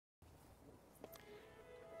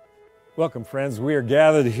Welcome, friends. We are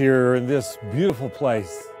gathered here in this beautiful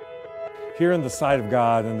place, here in the sight of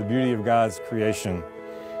God and the beauty of God's creation,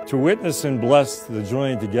 to witness and bless the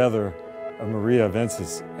joining together of Maria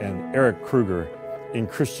Vences and Eric Kruger in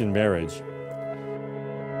Christian marriage.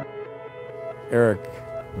 Eric,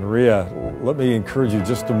 Maria, let me encourage you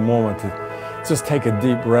just a moment to just take a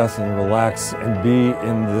deep breath and relax and be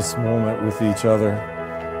in this moment with each other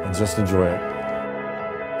and just enjoy it.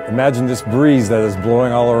 Imagine this breeze that is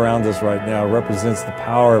blowing all around us right now represents the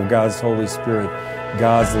power of God's Holy Spirit,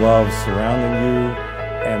 God's love surrounding you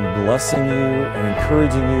and blessing you and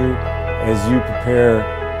encouraging you as you prepare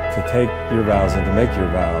to take your vows and to make your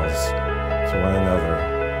vows to one another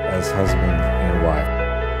as husband and wife.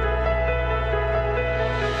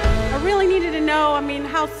 I really needed to know,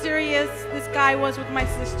 how serious this guy was with my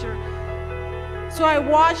sister. So I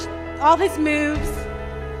watched all his moves,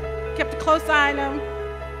 kept a close eye on him.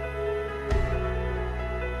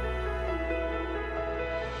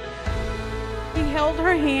 He held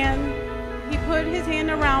her hand, he put his hand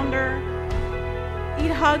around her,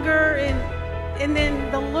 he'd hug her, and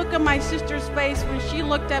then the look of my sister's face when she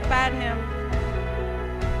looked up at him.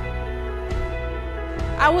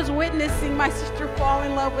 I was witnessing my sister fall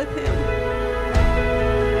in love with him.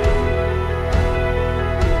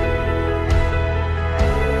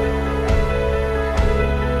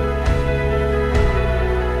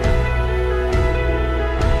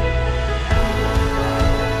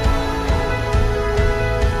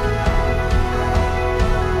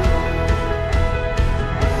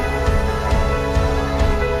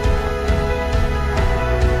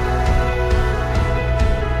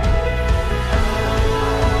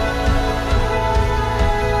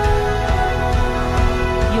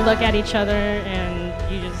 You look at each other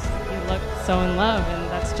and you look so in love,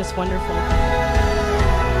 and that's just wonderful.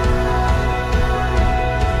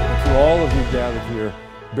 To all of you gathered here,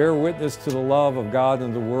 bear witness to the love of God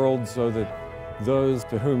in the world so that those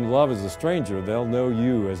to whom love is a stranger, they'll know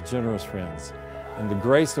you as generous friends. And the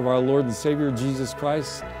grace of our Lord and Savior Jesus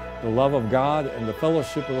Christ, the love of God, and the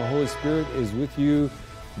fellowship of the Holy Spirit is with you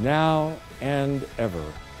now and ever.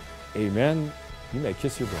 Amen. You may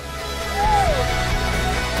kiss your brother.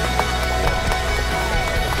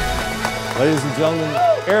 Ladies and gentlemen,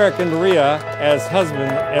 Eric and Maria as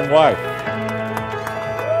husband and wife.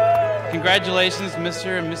 Congratulations,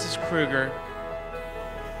 Mr. and Mrs. Kruger.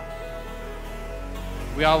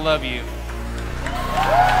 We all love you.